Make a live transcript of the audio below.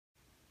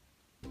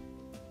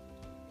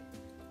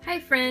Hi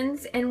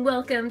friends, and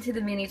welcome to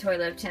the Mini Toy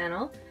Love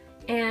channel.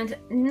 And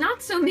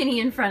not so mini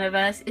in front of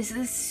us is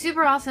this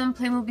super awesome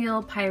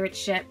Playmobil Pirate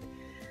ship.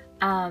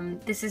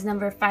 This is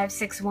number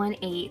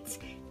 5618,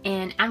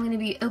 and I'm going to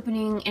be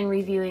opening and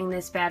reviewing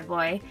this bad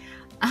boy.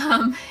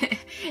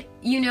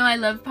 You know I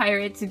love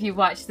pirates if you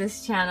watch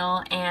this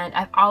channel, and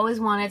I've always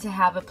wanted to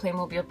have a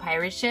Playmobil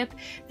pirate ship.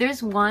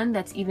 There's one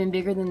that's even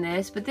bigger than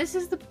this, but this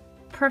is the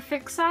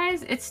perfect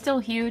size. It's still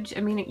huge. I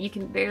mean, you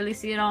can barely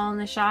see it all in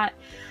the shot.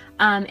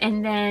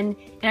 And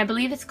I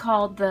believe it's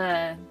called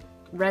the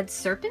Red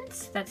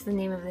Serpent. That's the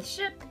name of the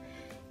ship.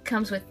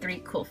 Comes with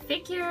 3 cool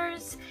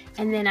figures.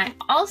 And then I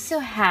also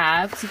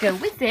have, to go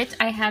with it,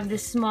 I have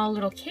this small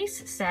little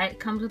case set. It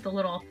comes with a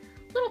little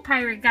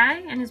pirate guy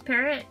and his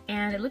parrot,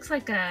 and it looks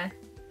like a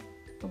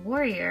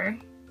warrior.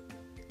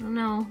 I don't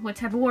know what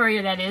type of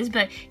warrior that is,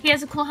 but he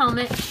has a cool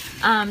helmet.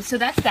 So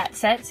that's that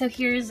set. So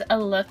here's a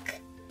look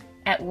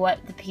at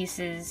what the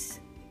pieces,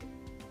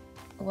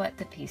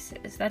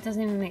 that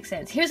doesn't even make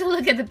sense. Here's a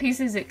look at the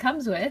pieces it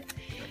comes with.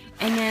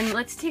 And then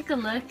let's take a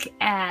look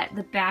at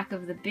the back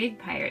of the big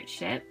pirate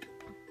ship.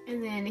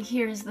 And then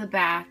here's the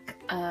back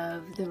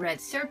of the Red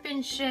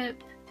Serpent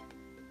ship.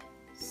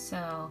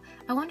 So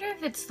I wonder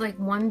if it's like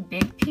one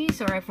big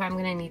piece or if I'm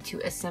gonna need to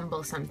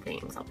assemble some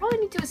things. I'll probably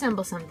need to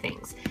assemble some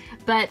things.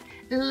 But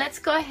let's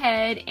go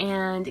ahead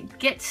and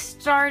get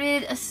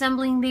started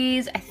assembling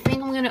these. I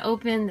think I'm gonna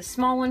open the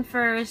small one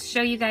first,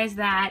 show you guys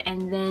that,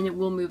 and then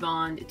we'll move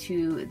on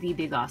to the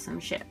big awesome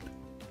ship.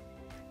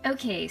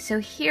 Okay, so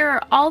here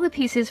are all the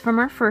pieces from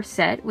our first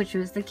set, which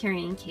was the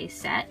carrying case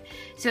set.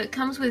 So it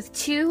comes with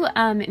 2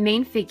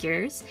 main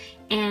figures,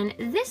 and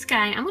this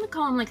guy, I'm going to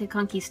call him like a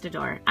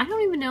conquistador. I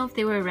don't even know if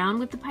they were around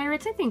with the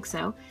pirates. I think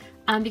so,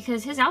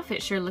 because his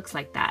outfit sure looks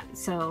like that.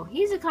 So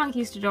he's a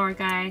conquistador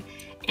guy,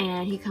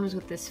 and he comes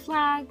with this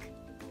flag.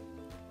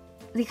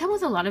 They come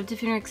with a lot of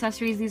different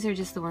accessories. These are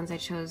just the ones I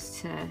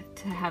chose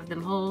to have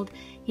them hold.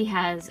 He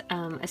has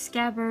a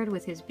scabbard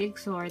with his big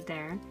sword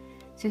there.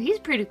 So he's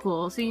pretty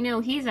cool. So you know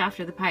he's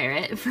after the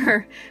pirate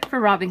for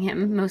robbing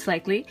him, most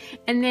likely.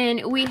 And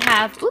then we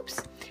have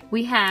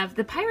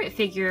the pirate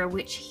figure,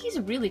 which he's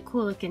really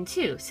cool looking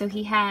too. So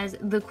he has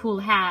the cool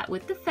hat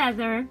with the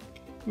feather.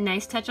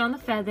 Nice touch on the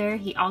feather.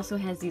 He also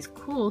has these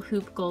cool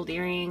hoop gold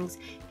earrings.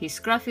 He's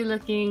scruffy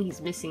looking.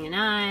 He's missing an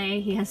eye.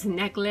 He has a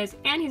necklace,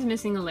 and he's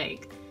missing a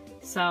leg.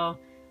 So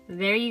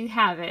there you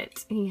have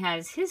it. He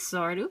has his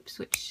sword,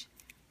 which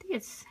I think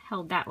it's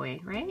held that way,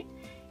 right?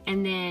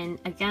 And then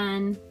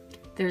again,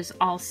 there's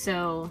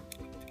also,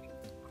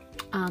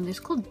 there's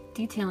cool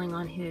detailing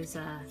on his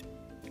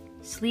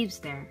sleeves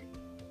there.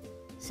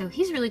 So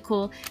he's really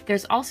cool.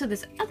 There's also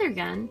this other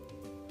gun,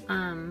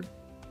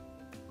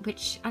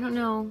 which I don't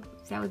know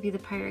if that would be the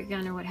pirate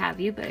gun or what have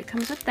you, but it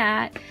comes with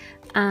that.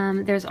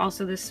 There's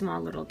also this small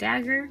little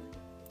dagger.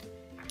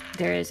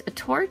 There's a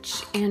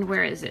torch, and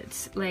where is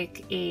it?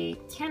 Like a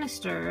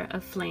canister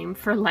of flame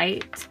for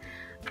light.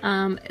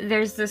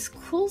 There's this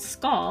cool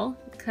skull,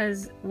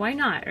 because why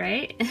not,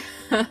 right?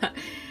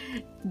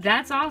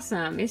 That's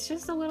awesome. It's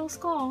just a little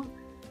skull.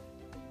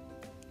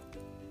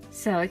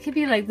 So it could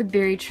be like the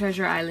buried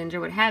treasure island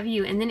or what have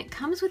you. And then it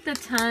comes with a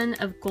ton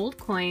of gold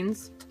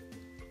coins,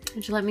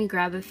 which let me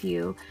grab a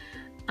few.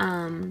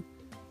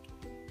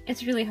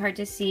 It's really hard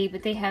to see,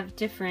 but they have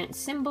different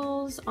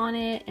symbols on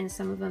it, and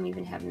some of them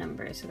even have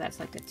numbers. So that's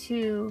like a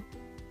 2,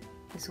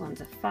 this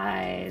one's a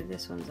 5,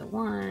 this one's a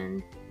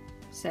 1.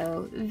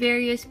 So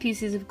various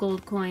pieces of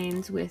gold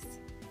coins with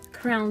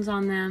crowns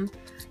on them.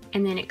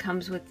 And then it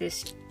comes with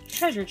this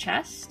treasure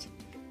chest,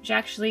 which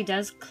actually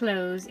does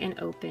close and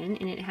open,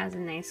 and it has a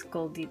nice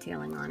gold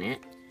detailing on it.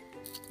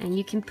 And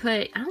you can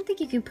put, I don't think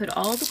you can put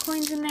all the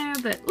coins in there,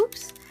 but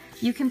oops,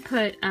 you can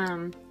put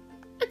a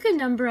good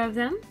number of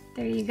them.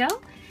 There you go.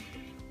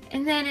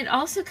 And then it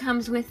also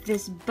comes with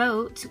this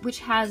boat, which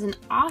has an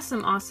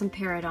awesome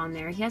parrot on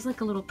there. He has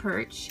like a little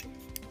perch,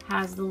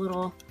 has the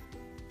little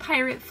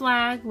pirate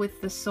flag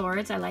with the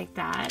swords. I like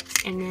that.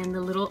 And then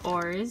the little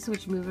oars,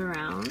 which move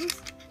around.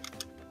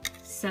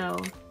 So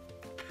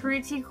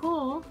pretty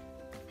cool.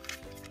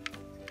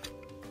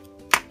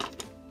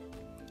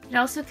 It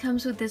also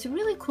comes with this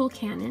really cool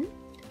cannon,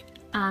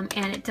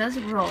 and it does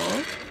roll,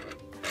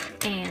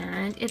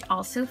 and it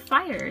also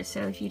fires.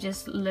 So if you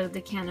just load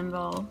the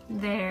cannonball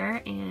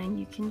there, and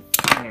you can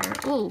fire.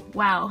 Oh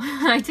wow,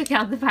 I took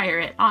out the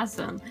pirate.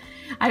 Awesome.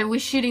 I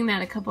was shooting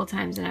that a couple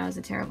times and I was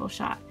a terrible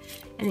shot.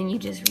 And then you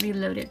just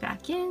reload it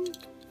back in,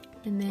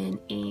 and then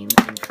aim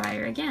and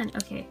fire again.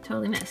 Okay,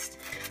 totally missed.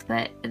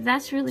 But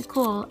that's really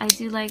cool. I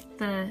do like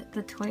the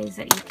toys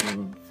that you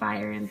can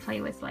fire and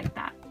play with like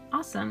that.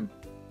 Awesome.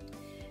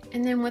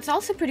 And then what's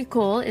also pretty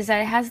cool is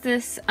that it has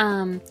this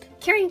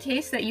carrying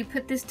case that you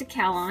put this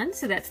decal on.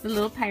 So that's the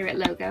little pirate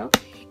logo.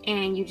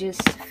 And you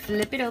just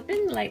flip it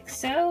open like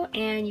so,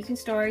 and you can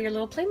store your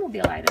little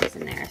Playmobil items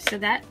in there. So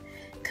that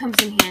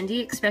comes in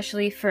handy,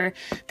 especially for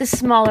the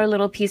smaller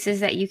little pieces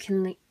that you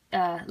can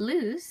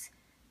lose.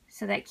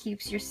 So that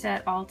keeps your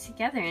set all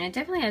together, and it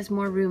definitely has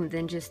more room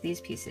than just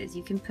these pieces.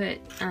 You can put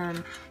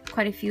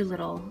quite a few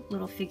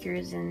little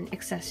figures and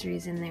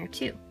accessories in there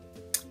too.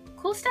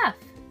 cool stuff.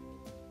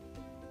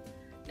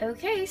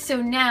 Okay,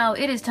 so now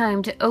it is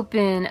time to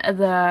open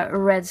the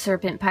Red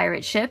Serpent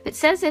pirate ship. It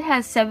says it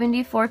has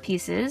 74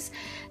 pieces,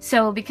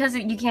 so because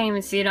you can't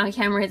even see it on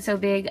camera, it's so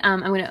big, I'm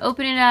going to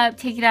open it up,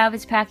 take it out of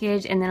its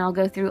package, and then I'll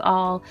go through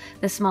all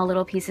the small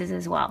little pieces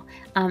as well.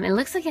 It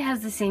looks like it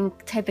has the same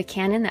type of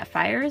cannon that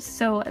fires,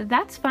 so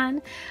that's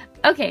fun.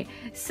 Okay,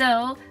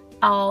 so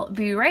I'll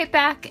be right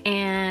back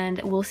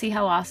and we'll see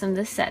how awesome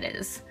this set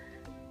is.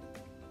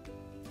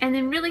 And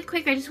then really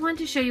quick, I just wanted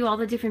to show you all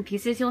the different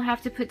pieces you'll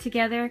have to put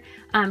together.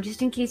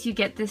 Just in case you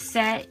get this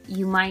set,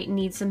 you might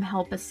need some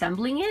help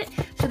assembling it.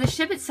 So the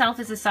ship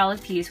itself is a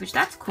solid piece, which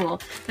that's cool,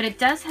 but it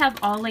does have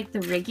all like the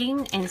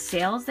rigging and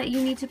sails that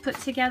you need to put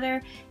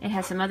together. It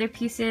has some other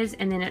pieces,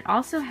 and then it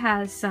also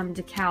has some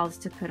decals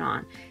to put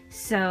on.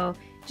 So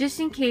just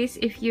in case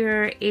if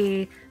you're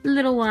a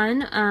little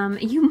one,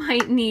 you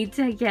might need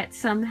to get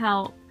some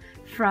help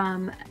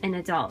from an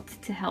adult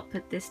to help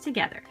put this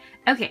together.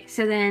 Okay,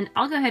 so then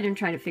I'll go ahead and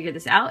try to figure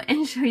this out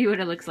and show you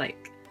what it looks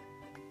like.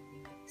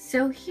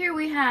 So here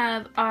we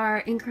have our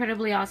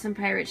incredibly awesome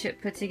pirate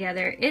ship put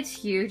together. It's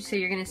huge, so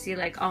you're gonna see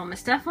like all my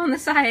stuff on the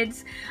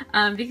sides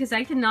because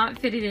I cannot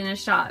fit it in a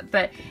shot.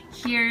 But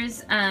here's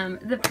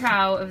the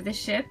prow of the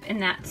ship,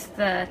 and that's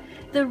the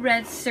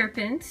Red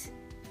Serpent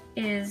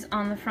is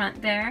on the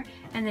front there,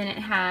 and then it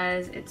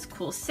has its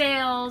cool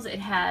sails, it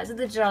has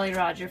the Jolly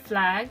Roger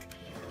flag,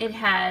 it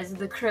has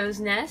the crow's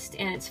nest,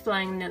 and it's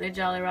flying another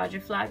Jolly Roger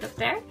flag up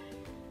there.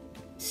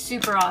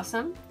 Super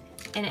awesome.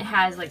 And it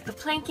has like the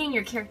planking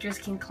your characters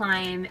can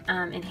climb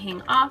and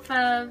hang off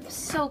of.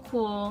 So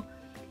cool.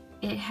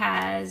 It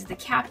has the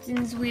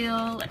captain's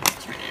wheel.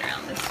 Let's turn it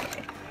around this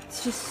way.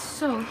 It's just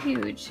so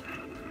huge.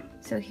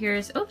 So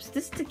here's, oops,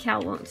 this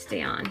decal won't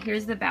stay on.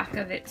 Here's the back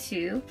of it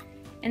too.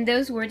 And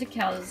those were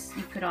decals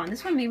you put on.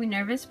 This one made me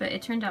nervous, but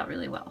it turned out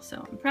really well,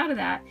 so I'm proud of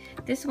that.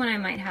 This one I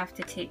might have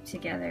to tape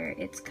together.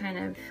 It's kind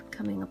of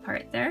coming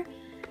apart there.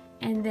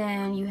 And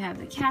then you have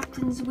the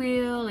captain's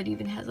wheel. It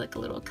even has like a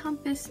little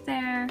compass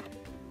there.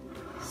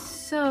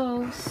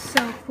 So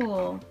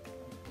cool.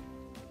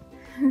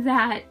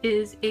 That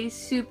is a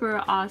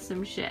super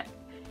awesome ship.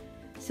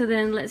 So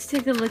then let's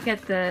take a look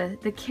at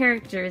the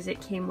characters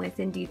it came with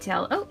in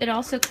detail. Oh, it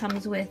also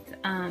comes with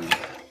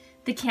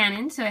the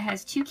cannon, so it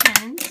has 2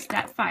 cannons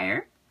that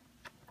fire.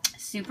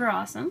 Super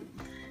awesome.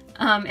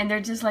 And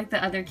they're just like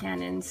the other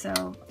cannons,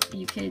 so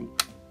you could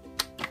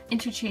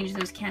interchange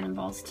those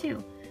cannonballs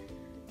too.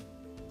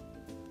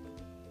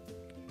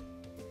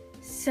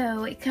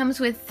 So it comes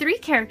with 3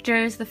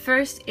 characters. The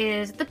first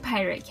is the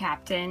pirate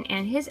captain,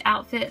 and his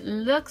outfit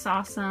looks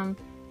awesome.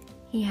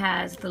 He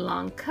has the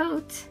long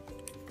coat,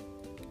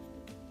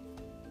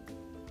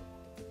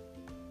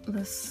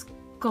 the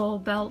skull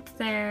belt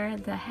there,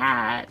 the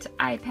hat,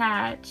 eye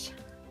patch.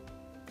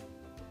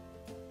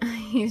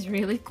 He's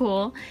really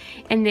cool.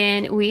 And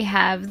then we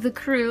have the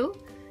crew.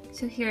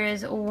 So here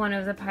is one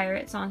of the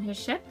pirates on his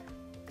ship.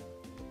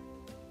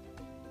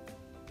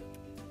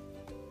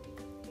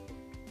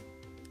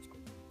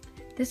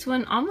 This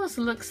one almost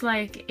looks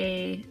like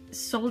a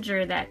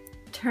soldier that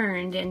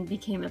turned and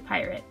became a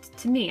pirate,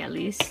 to me at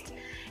least.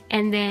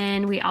 And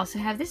then we also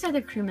have this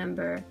other crew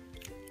member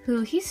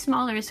who, he's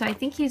smaller, so I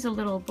think he's a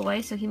little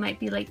boy, so he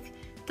might be like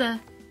the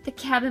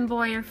cabin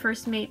boy or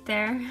first mate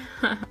there.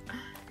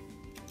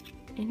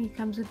 And he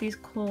comes with these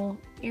cool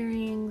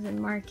earrings and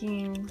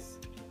markings.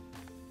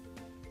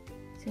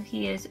 So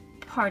he is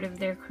part of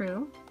their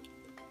crew.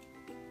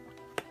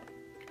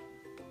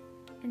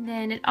 And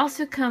then it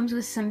also comes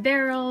with some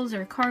barrels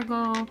or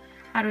cargo,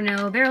 I don't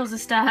know, barrels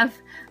of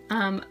stuff,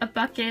 a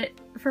bucket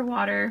for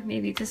water,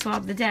 maybe to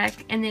swab the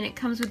deck, and then it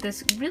comes with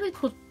this really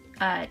cool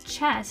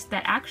chest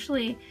that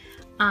actually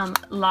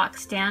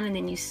locks down, and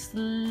then you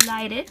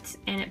slide it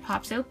and it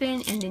pops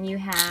open, and then you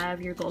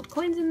have your gold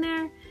coins in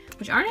there,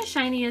 which aren't as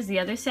shiny as the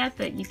other set,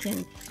 but you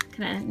can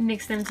kind of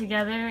mix them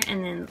together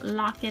and then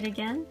lock it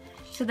again.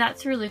 So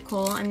that's really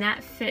cool, and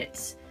that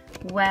fits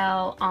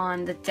well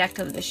on the deck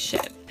of the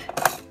ship.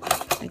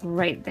 Like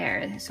right there,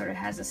 it sort of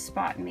has a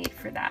spot made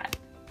for that.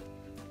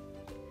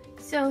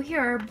 So here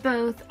are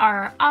both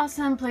our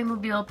awesome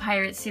Playmobil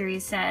Pirate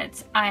series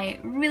sets. I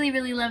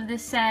really love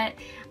this set.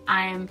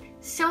 I'm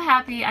so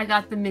happy I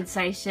got the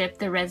mid-size ship,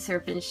 the Red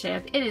Serpent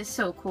ship. It is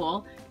so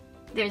cool.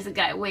 There's a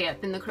guy way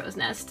up in the crow's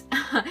nest.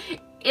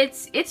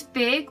 It's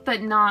big,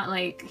 but not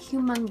like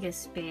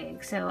humongous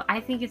big. So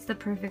I think it's the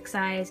perfect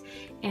size.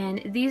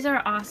 And these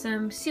are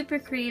awesome, super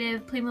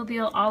creative.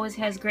 Playmobil always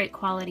has great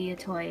quality of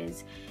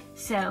toys.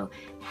 So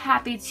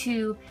happy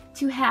to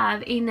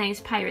have a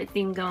nice pirate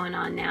theme going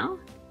on now.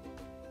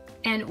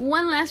 And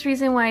one last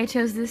reason why I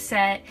chose this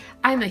set,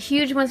 I'm a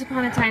huge Once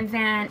Upon a Time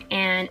fan,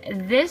 and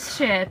this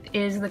ship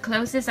is the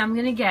closest I'm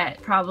gonna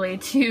get probably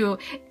to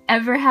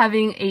ever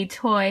having a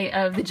toy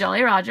of the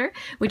Jolly Roger,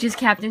 which is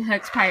Captain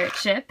Hook's pirate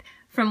ship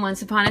from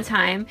Once Upon a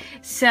Time.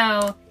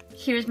 So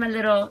here's my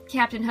little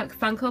Captain Hook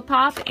Funko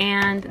Pop,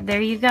 and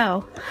there you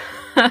go.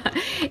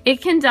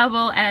 It can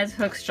double as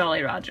Hook's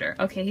Jolly Roger.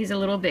 Okay, he's a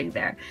little big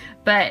there,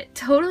 but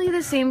totally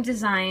the same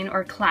design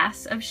or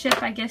class of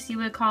ship, I guess you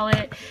would call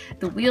it.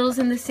 The wheels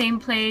in the same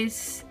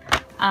place.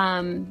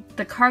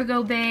 The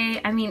cargo bay,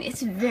 I mean,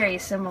 it's very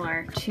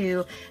similar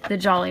to the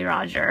Jolly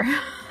Roger.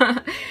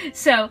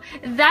 So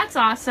that's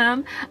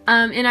awesome.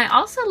 And I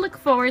also look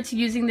forward to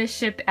using this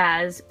ship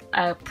as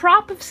a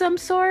prop of some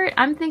sort.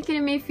 I'm thinking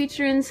it may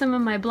feature in some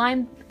of my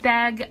blind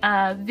bag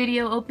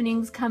video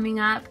openings coming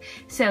up.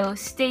 So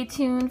stay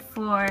tuned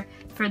for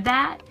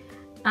that.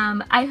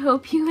 I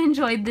hope you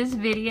enjoyed this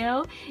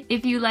video.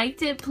 If you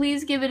liked it,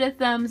 please give it a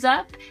thumbs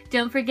up.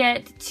 Don't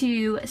forget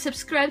to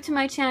subscribe to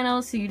my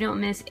channel so you don't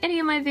miss any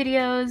of my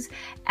videos.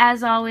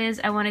 As always,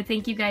 I want to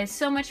thank you guys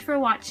so much for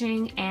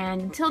watching,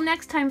 and until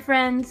next time,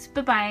 friends,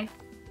 bye-bye.